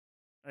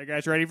Are you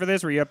guys ready for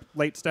this? Were you up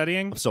late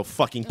studying? I'm so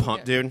fucking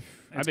pumped, dude.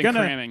 I've been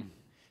cramming.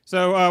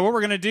 So what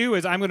we're going to do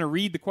is I'm going to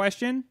read the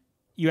question.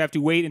 You have to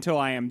wait until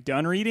I am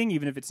done reading,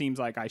 even if it seems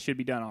like I should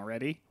be done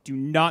already. Do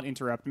not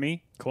interrupt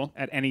me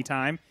at any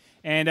time.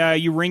 And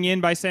you ring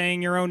in by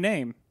saying your own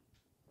name.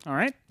 All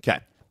right? Okay.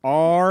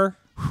 Are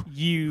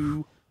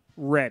you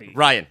ready?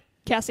 Ryan.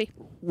 Cassie.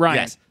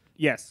 Ryan.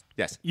 Yes.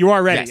 You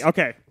are ready. Yes.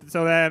 Okay.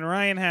 So then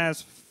Ryan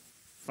has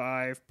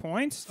 5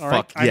 points. All right.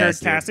 Fuck I yes,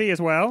 heard Cassie as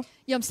well.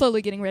 Yeah, I'm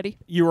slowly getting ready.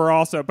 You were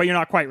also, but you're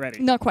not quite ready.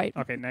 Not quite.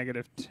 Okay,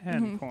 negative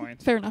 10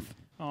 points. Fair enough.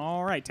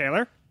 All right,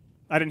 Taylor.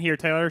 I didn't hear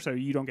Taylor, so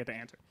you don't get to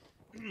answer.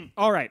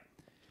 All right.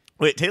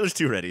 Wait, Taylor's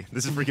too ready.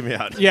 This is freaking me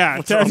out. Yeah,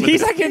 What's wrong with he's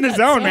this? like in the That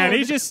zone, man. zone.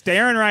 He's just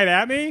staring right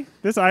at me.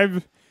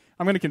 I'm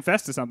going to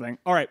confess to something.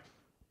 All right.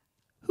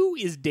 Who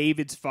is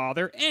David's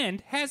father,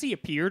 and has he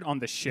appeared on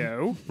the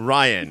show?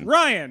 Ryan.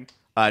 Ryan.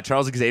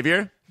 Charles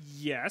Xavier.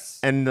 Yes.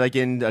 And like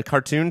in a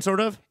cartoon, sort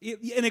of?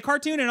 In a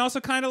cartoon, and also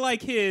kind of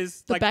like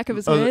his... The like, back of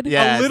his Oh, head.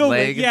 yeah. a little his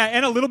bit, leg. yeah,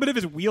 and a little bit of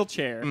his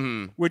wheelchair,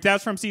 which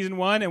that's from season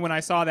 1. And when I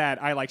saw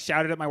that, I like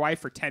shouted at my wife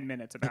for 10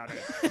 minutes about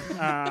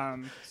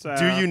it. So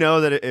Do you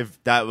know that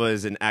if that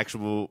was an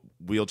actual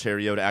wheelchair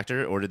Yoda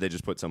actor, or did they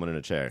just put someone in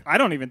a chair? I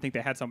don't even think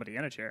they had somebody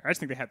in a chair. I just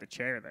think they had the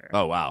chair there.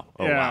 Oh, wow.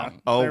 Oh, Yeah. wow.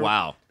 Oh,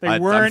 wow. They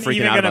I'm weren't freaking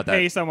even out going to about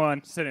pay that.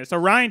 someone to sit in. So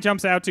Ryan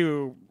jumps out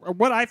to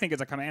what I think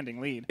is a commanding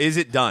lead. Is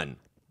it done?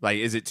 Like,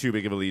 is it too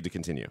big of a lead to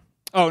continue?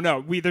 Oh,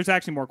 no. There's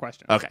actually more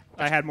questions. Okay.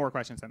 I had more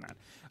questions than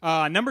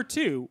that. Number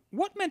 2,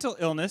 what mental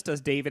illness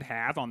does David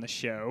have on the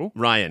show?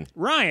 Ryan.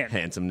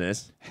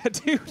 Handsomeness.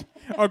 Dude.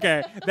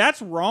 Okay. That's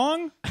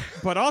wrong,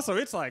 but also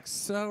it's like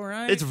so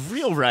right. It's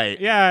real right.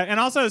 Yeah, and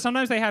also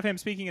sometimes they have him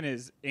speaking in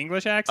his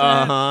English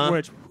accent,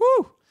 which,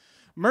 whew.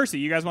 Mercy.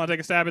 You guys want to take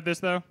a stab at this,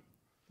 though?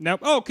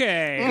 Nope.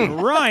 Okay.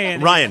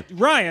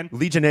 Ryan.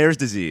 Legionnaire's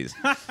disease.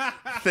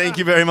 Thank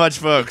you very much,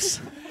 folks.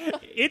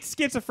 It's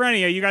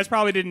schizophrenia. You guys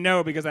probably didn't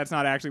know because that's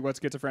not actually what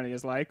schizophrenia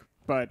is like.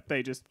 But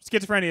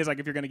schizophrenia is like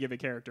if you're going to give a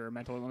character a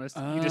mental illness,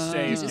 you just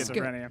say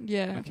schizophrenia.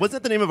 Yeah. Wasn't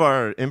that the name of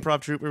our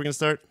improv troupe we were going to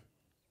start?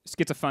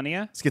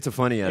 Schizophrenia?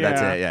 Schizophrenia,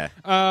 that's it,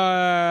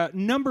 yeah.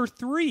 Number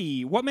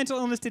 3, what mental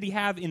illness did he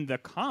have in the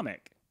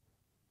comic?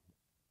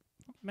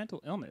 What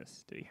mental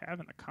illness did he have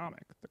in the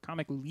comic? The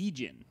comic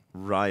Legion.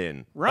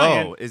 Ryan.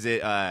 Ryan. Oh, is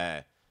it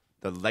the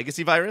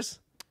legacy virus?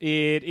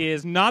 It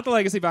is not the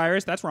legacy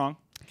virus. That's wrong.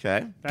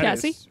 Okay.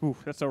 Cassie?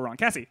 That's so wrong.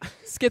 Cassie.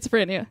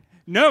 Schizophrenia.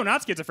 No,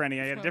 not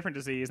schizophrenia. He had a different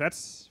disease.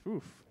 That's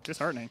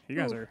disheartening. You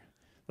guys are...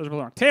 Those are both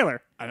wrong.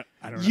 Taylor, I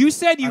don't know. you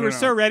said you I were don't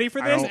so know. ready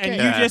for I this, don't- and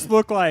Yeah. you just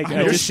look like...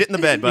 You're shit in the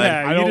bed, bud.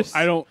 Yeah,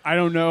 I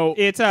don't know.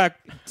 It's a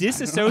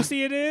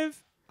dissociative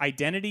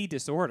identity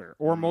disorder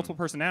or multiple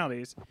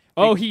personalities.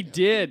 Oh, he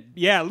did.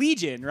 Yeah,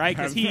 Legion, right?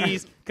 Because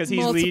he's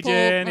Multiple,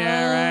 Legion.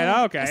 Yeah,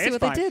 right. Okay, I see it's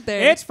what they fine. did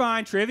there. It's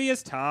fine.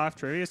 Trivia's tough.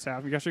 You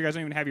guys don't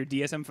even have your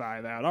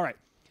DSM-5 out. All right.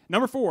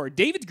 Number 4,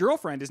 David's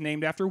girlfriend is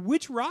named after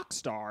which rock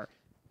star?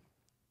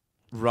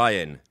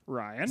 Ryan.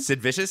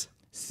 Sid Vicious?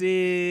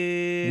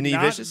 Sid. Nee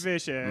Not Vicious?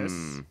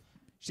 Vicious.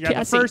 She got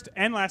Cassie. the first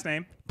and last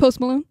name. Post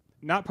Malone.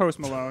 Not Post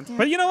Malone.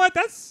 But you know what?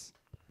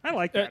 I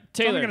like that. So I'm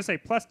Taylor. going to say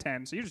plus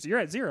 10. So you're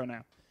at 0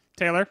 now.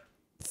 Taylor.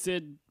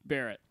 Sid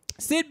Barrett.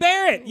 Sid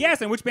Barrett.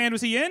 Yes. And which band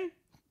was he in?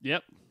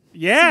 Yep.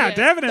 Yeah, Yeah.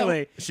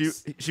 definitely.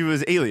 She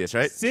was Alias,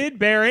 right? Sid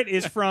Barrett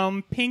is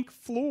from Pink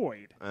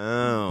Floyd.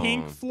 Oh.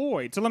 Pink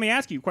Floyd. So let me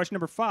ask you, question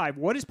number 5.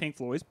 What is Pink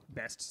Floyd's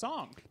best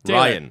song? Taylor.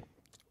 Ryan.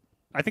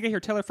 I think I hear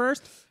Taylor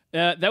first.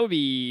 That would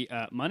be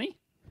Money.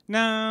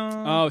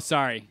 No. Oh,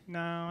 sorry. No,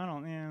 I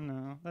don't. Yeah,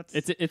 no. That's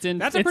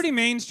That's a pretty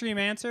mainstream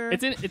answer.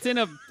 It's in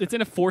a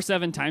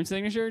 4/7 time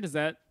signature. Does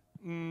that?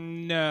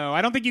 No,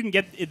 I don't think you can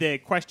get the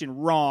question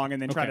wrong and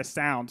then try Okay. to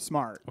sound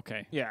smart.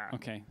 Okay. Yeah.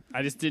 Okay.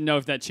 I just didn't know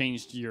if that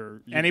changed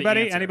your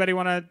Anybody? the answer. Anybody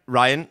want to?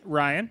 Ryan.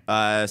 Ryan.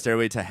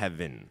 Stairway to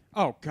Heaven.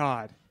 Oh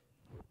God,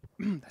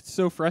 that's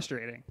so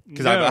frustrating.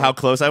 Because how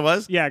close I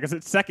was? Yeah, because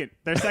it's second.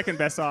 Their second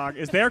best song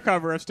is their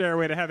cover of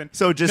 "Stairway to Heaven."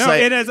 So just no,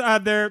 like it is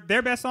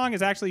their best song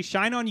is actually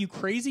 "Shine on You,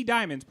 Crazy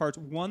Diamonds," parts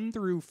 1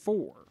 through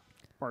 4.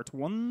 Parts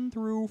 1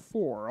 through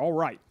 4. All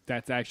right.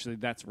 That's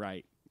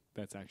right.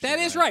 That's actually That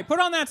is right.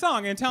 Put on that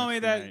song and tell me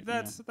that right,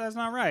 that's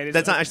not right. It's,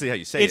 that's not actually how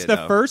you say It's it. the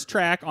though. first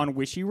track on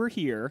 "Wish You Were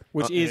Here,"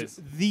 which It is is.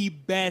 the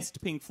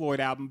best Pink Floyd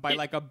album by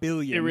like a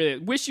billion. It really.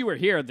 Wish You Were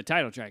Here. The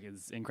title track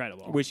is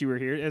incredible. "Wish You Were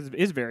Here"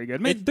 is very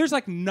good. Man, there's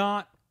like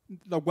not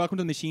the "Welcome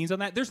to the Machines" on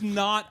that. There's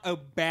not a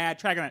bad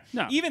track on that.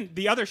 No. Even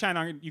the other "Shine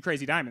on You,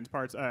 Crazy Diamonds"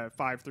 parts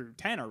 5 through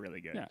 10 are really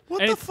good. Yeah.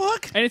 What And the it's-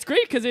 fuck? And it's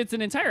great because it's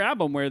an entire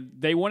album where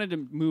they wanted to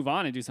move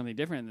on and do something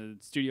different. And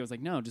the studio was like,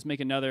 no, just make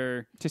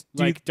another Just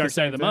do like the Dark Side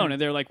same of the Moon. thing.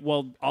 And they're like,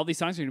 well, all these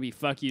songs are going to be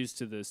fuck yous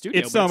to the studio.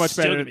 It's but so much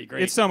still better. gonna be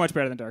great. It's so much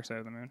better than Dark Side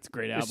of the Moon. It's a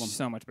great album.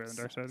 so much better than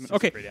Dark Side of the Moon. Such a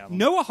Okay, great album.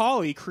 Noah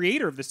Hawley,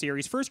 creator of the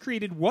series, first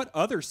created what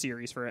other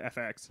series for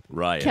FX?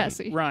 Ryan.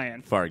 Cassie.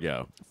 Ryan.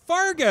 Fargo.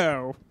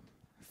 Fargo.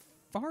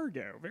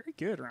 Very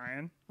good,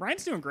 Ryan.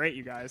 Ryan's doing great,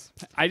 you guys.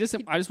 I just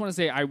want to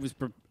say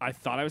I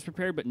thought I was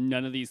prepared, but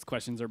none of these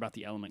questions are about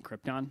the element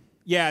Krypton.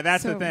 Yeah,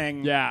 that's the So-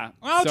 thing. Yeah.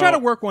 Well, I'll try to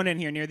work one in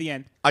here near the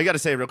end. I got to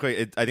say real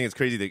quick, I think it's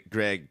crazy that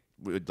Greg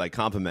would like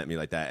compliment me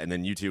like that, and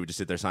then you two would just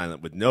sit there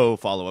silent with no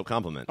follow-up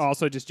compliments.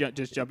 Also, just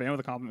jump in with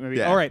a compliment. Maybe.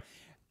 Yeah. All right.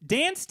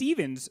 Dan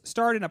Stevens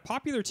starred in a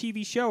popular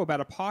TV show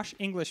about a posh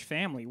English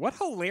family. What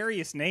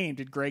hilarious name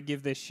did Greg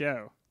give this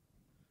show?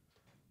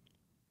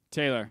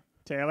 Taylor.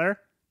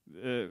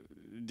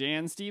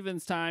 Dan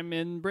Stevens' time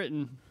in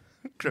Britain.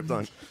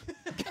 Krypton.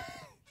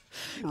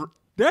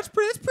 That's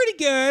pretty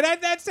good.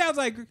 That sounds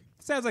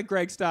like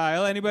Greg's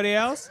style. Anybody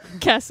else?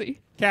 Cassie.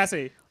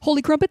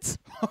 Holy crumpets.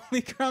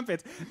 Holy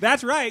crumpets.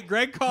 That's right.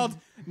 Greg called.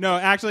 No,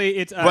 actually,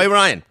 it's Wait,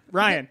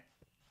 Ryan.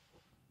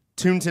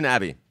 Toonton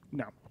Abbey.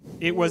 No,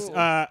 it was.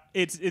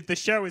 The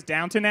show is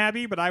Downton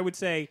Abbey, but I would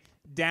say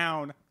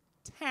downtown.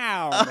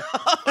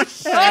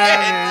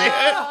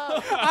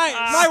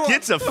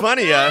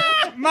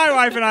 Schizophrenia. My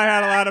wife and I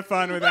had a lot of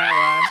fun with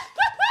that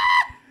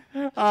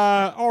one.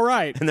 All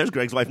right. And there's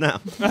Greg's wife now.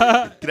 Get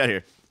out of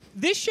here.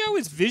 This show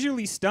is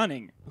visually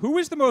stunning. Who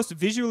is the most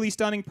visually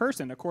stunning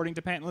person, according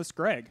to panelist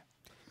Greg?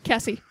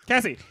 Cassie.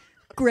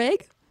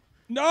 Greg?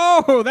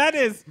 No, that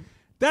is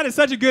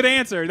such a good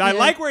answer. I Yeah.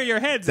 like where your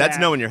head's That's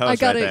at. knowing your host I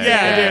got right it. there.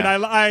 Yeah, dude.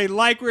 I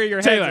like where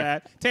your Taylor.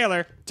 head's at.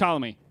 Taylor.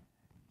 Ptolemy.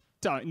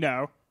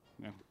 No.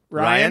 No.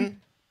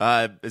 Ryan?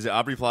 Is it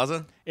Aubrey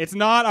Plaza? It's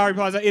not Aubrey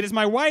Plaza. It is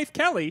my wife,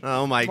 Kelly.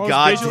 Oh my Most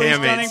God, visually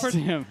damn stunning it.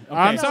 person. Damn.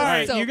 I'm Okay.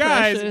 sorry, So you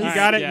guys. precious. You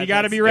got it. Yeah, You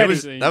got to be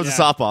that's- ready. That was a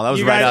softball. That was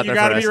You right gotta- out there You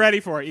got to for be us. ready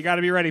for it. You got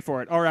to be ready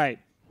for it. All right.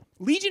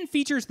 Legion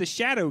features the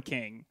Shadow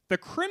King. The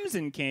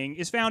Crimson King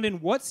is found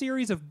in what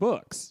series of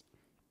books?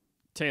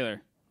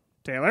 Taylor.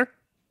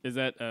 Is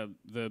that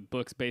the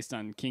books based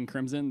on King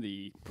Crimson,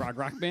 the prog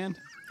rock band?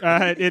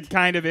 It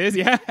kind of is,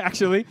 yeah,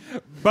 actually.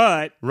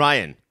 But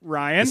Ryan.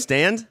 Ryan. The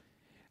Stand?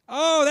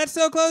 Oh, that's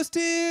so close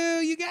too.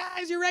 You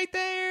guys, you're right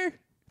there.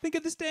 Think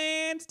of The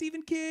Stand,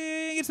 Stephen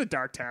King. It's the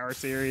Dark Tower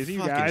series. You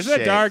Fucking guys, shit.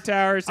 the Dark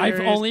Tower series.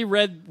 I've only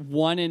read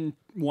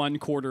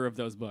 1.25 of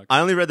those books. I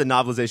only read the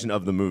novelization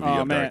of the movie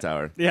Oh, of man. Dark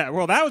Tower. Yeah,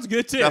 well, that was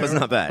good too. That was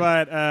not bad.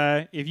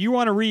 But if you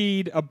want to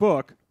read a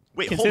book,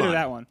 Wait, consider hold on.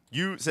 that one.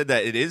 You said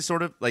that it is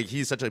sort of like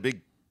he's such a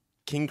big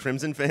King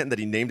Crimson fan that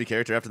he named a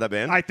character after that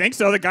band? I think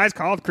so. The guy's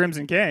called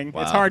Crimson King.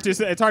 Wow. It's hard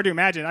to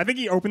imagine. I think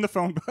he opened the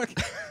phone book.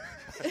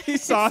 He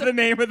saw the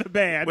name of the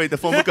band. Wait, the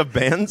phone book of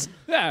bands?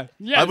 Yeah.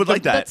 I would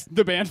like that. That's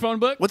the band phone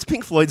book. What's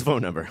Pink Floyd's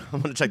phone number?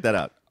 I'm going to check that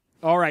out.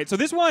 All right, so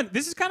this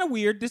is kind of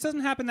weird. This doesn't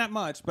happen that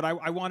much, but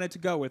I wanted to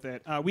go with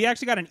it. We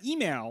actually got an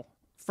email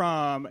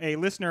from a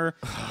listener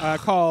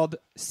called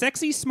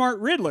Sexy Smart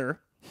Riddler,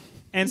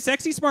 and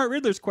Sexy Smart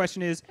Riddler's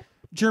question is,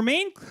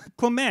 Jermaine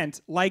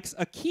Clement likes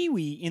a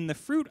kiwi in the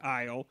fruit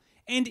aisle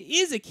and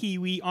is a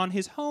kiwi on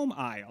his home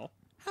aisle.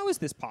 How is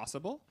this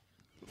possible?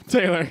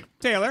 Taylor.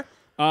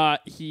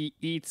 He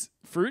eats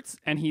fruits,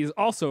 and he's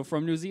also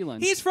from New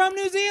Zealand. He's from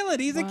New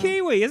Zealand. He's a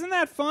kiwi. Isn't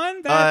that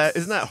fun?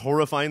 Isn't that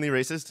horrifyingly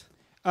racist?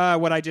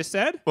 What I just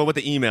said? Well, what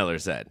the emailer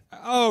said.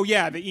 Oh,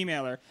 yeah, the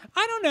emailer.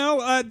 I don't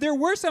know. There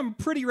were some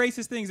pretty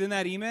racist things in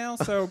that email,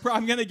 so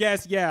I'm going to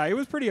guess, yeah, it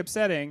was pretty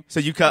upsetting. So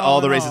you cut all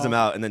the no. racism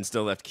out and then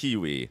still left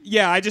Kiwi.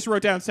 Yeah, I just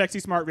wrote down Sexy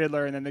Smart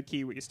Riddler and then the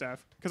Kiwi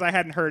stuff, because I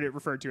hadn't heard it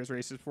referred to as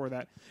racist before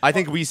that. I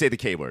think we say the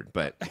K word,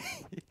 but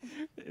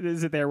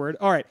Is it their word?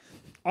 All right.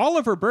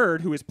 Oliver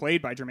Bird, who is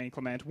played by Jermaine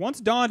Clement,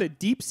 once donned a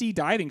deep-sea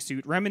diving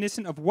suit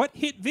reminiscent of what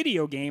hit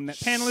video game that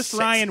panelist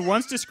Ryan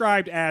once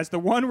described as the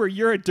one where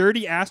you're a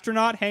dirty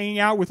astronaut hanging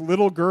out with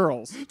little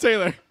girls.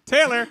 Taylor.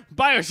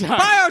 Bioshock!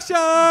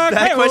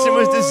 that question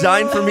was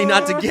designed for me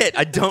not to get.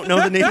 I don't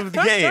know the name of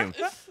the game.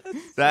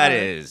 That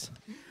is.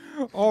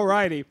 All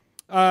righty.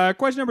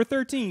 Question number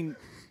 13.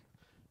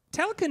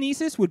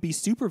 Telekinesis would be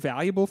super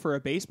valuable for a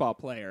baseball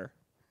player.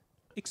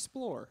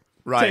 Explore.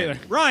 Ryan.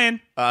 Ryan.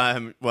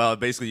 Well,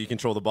 basically, you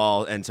control the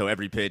ball, and so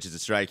every pitch is a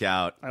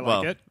strikeout. I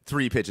like it.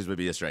 3 pitches would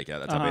be a strikeout.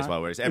 That's how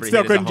baseball works. Every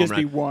still hit is a couldn't home just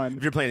run. be one.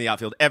 If you're playing the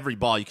outfield, every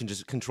ball you can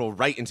just control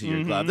right into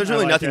your glove. There's I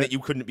really like nothing it. that you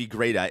couldn't be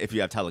great at if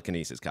you have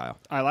telekinesis, Kyle.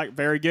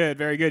 Very good.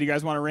 You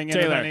guys want to ring in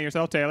Taylor. that name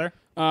yourself, Taylor?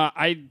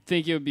 I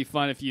think it would be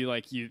fun if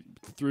you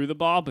threw the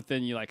ball, but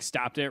then you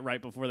stopped it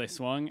right before they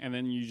swung, and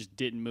then you just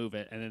didn't move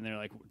it, and then they're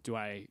like, "Do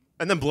I?"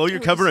 And then blow your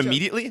cover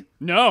immediately?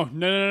 No.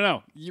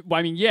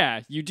 I mean,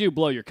 yeah, you do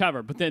blow your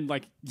cover, but then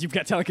you've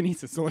got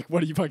telekinesis, so what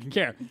do you fucking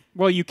care?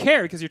 Well, you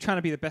care because you're trying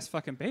to be the best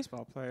fucking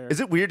baseball player. Is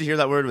it weird to hear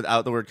that word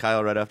without the word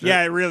Kyle right after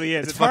Yeah, it? it really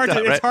is. It's fucked hard. up,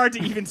 It's right? hard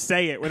to even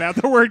say it without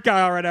the word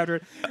Kyle right after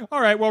it.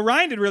 All right. Well,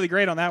 Ryan did really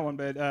great on that one,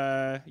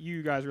 but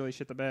you guys really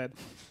shit the bed.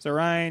 So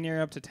Ryan,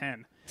 you're up to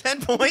 10.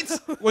 10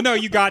 points? Well, no,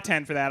 you got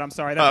 10 for that. I'm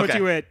sorry. That puts Okay.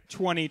 you at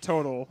 20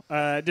 total.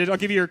 I'll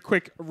give you your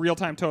quick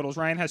real-time totals.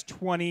 Ryan has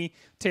 20.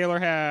 Taylor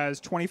has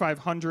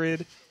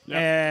 2,500. Yep.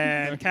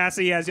 And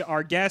Cassie, as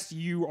our guest,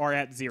 you are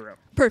at 0.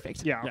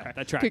 Perfect. Yeah, okay. Yeah,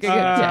 that tracks. Good, good, good.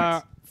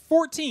 Yeah.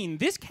 14.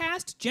 This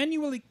cast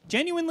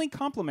genuinely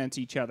complements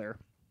each other.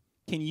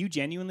 Can you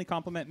genuinely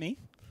compliment me?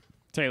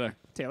 Taylor.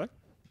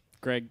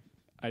 Greg?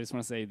 I just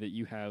want to say that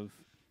you have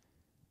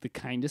the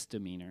kindest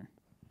demeanor,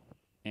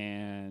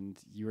 and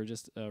you are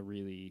just a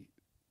really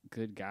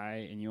good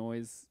guy, and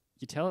you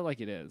tell it like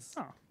it is.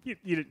 Oh, you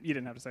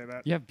didn't have to say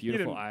that. You have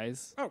beautiful didn't.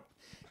 eyes. Oh.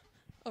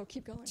 Oh,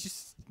 keep going.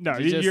 No,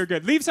 you're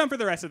good. Leave some for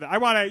the rest of it. I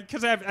want to,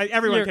 because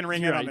everyone can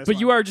ring in on this. But one.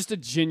 you are just a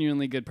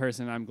genuinely good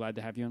person. I'm glad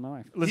to have you in my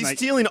life. Listen, he's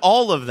stealing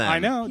all of them. I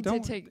know.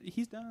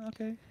 He's done.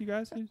 Okay, you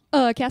guys.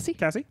 Cassie?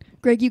 Cassie?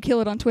 Greg, you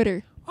kill it on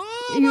Twitter.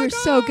 Oh, you were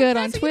so good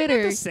Cassie, on Twitter. You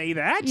don't have to say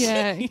that.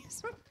 Yeah.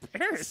 Jeez, I'm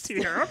embarrassed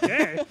here.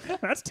 Okay.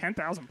 That's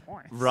 10,000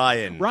 points.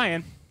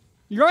 Ryan.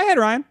 You go ahead,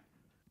 Ryan.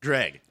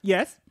 Greg.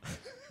 Yes?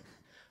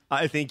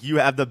 I think you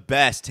have the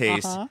best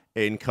taste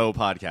in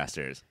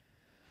co-podcasters.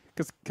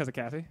 Because of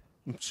Cassie?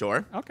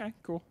 Sure. Okay,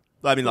 cool.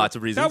 I mean, lots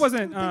of reasons. That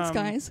wasn't... Thanks,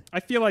 guys.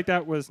 I feel like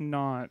that was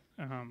not...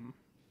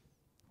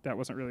 that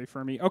wasn't really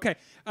for me. Okay,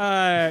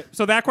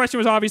 so that question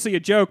was obviously a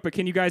joke, but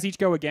can you guys each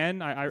go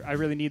again? I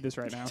really need this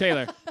right now.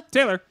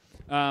 Taylor.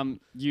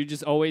 You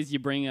just always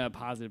bring a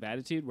positive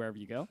attitude wherever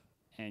you go,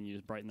 and you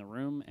just brighten the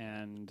room.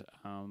 And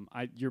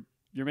you're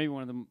maybe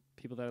one of the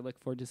people that I look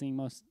forward to seeing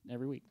most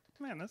every week.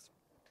 Man, that's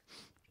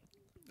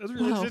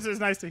really it's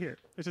just nice to hear.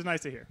 It's just nice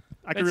to hear.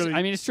 I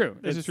mean, it's true.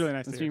 It's just really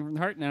nice to hear. From the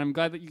heart, and I'm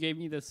glad that you gave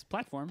me this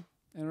platform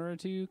in order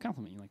to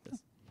compliment you like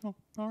this. Oh,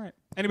 all right.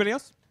 Anybody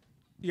else?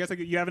 You guys,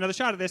 you have another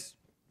shot at this.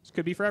 This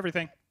could be for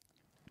everything.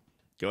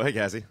 Go ahead,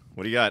 Cassie.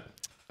 What do you got?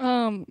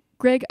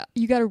 Greg,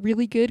 you got a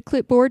really good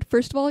clipboard.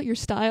 First of all, your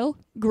style,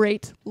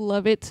 great,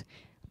 love it.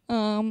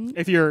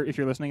 If you're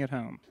listening at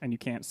home and you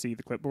can't see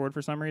the clipboard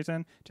for some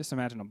reason, just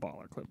imagine a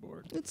baller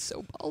clipboard. It's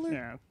so baller.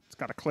 Yeah, it's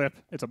got a clip.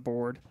 It's a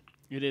board.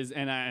 It is,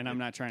 and I'm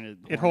not trying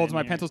to. It holds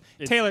my pencils.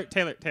 Taylor.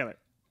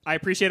 I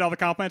appreciate all the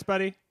compliments,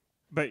 buddy,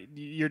 but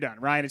you're done.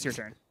 Ryan, it's your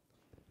turn.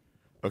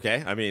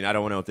 Okay. I mean, I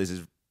don't know if this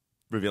is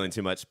revealing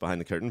too much behind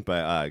the curtain,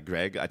 but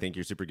Greg, I think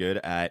you're super good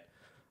at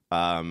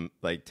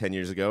like 10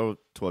 years ago,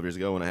 12 years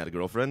ago when I had a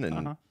girlfriend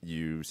and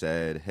you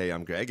said, "Hey,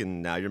 I'm Greg,"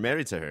 and now you're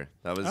married to her.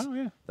 That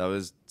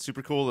was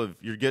super cool.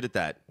 You're good at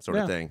that sort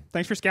of thing.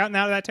 Thanks for scouting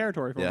out of that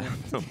territory for me.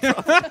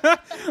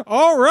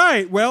 All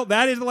right. Well,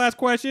 that is the last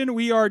question.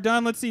 We are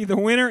done. Let's see. The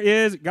winner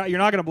is, you're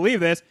not going to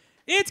believe this,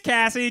 it's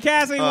Cassie.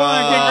 Cassie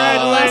won.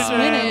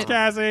 Congratulations,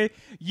 Cassie.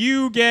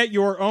 You get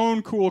your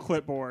own cool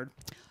clipboard.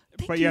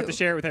 But you have to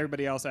share it with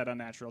everybody else at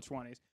Unnatural 20s.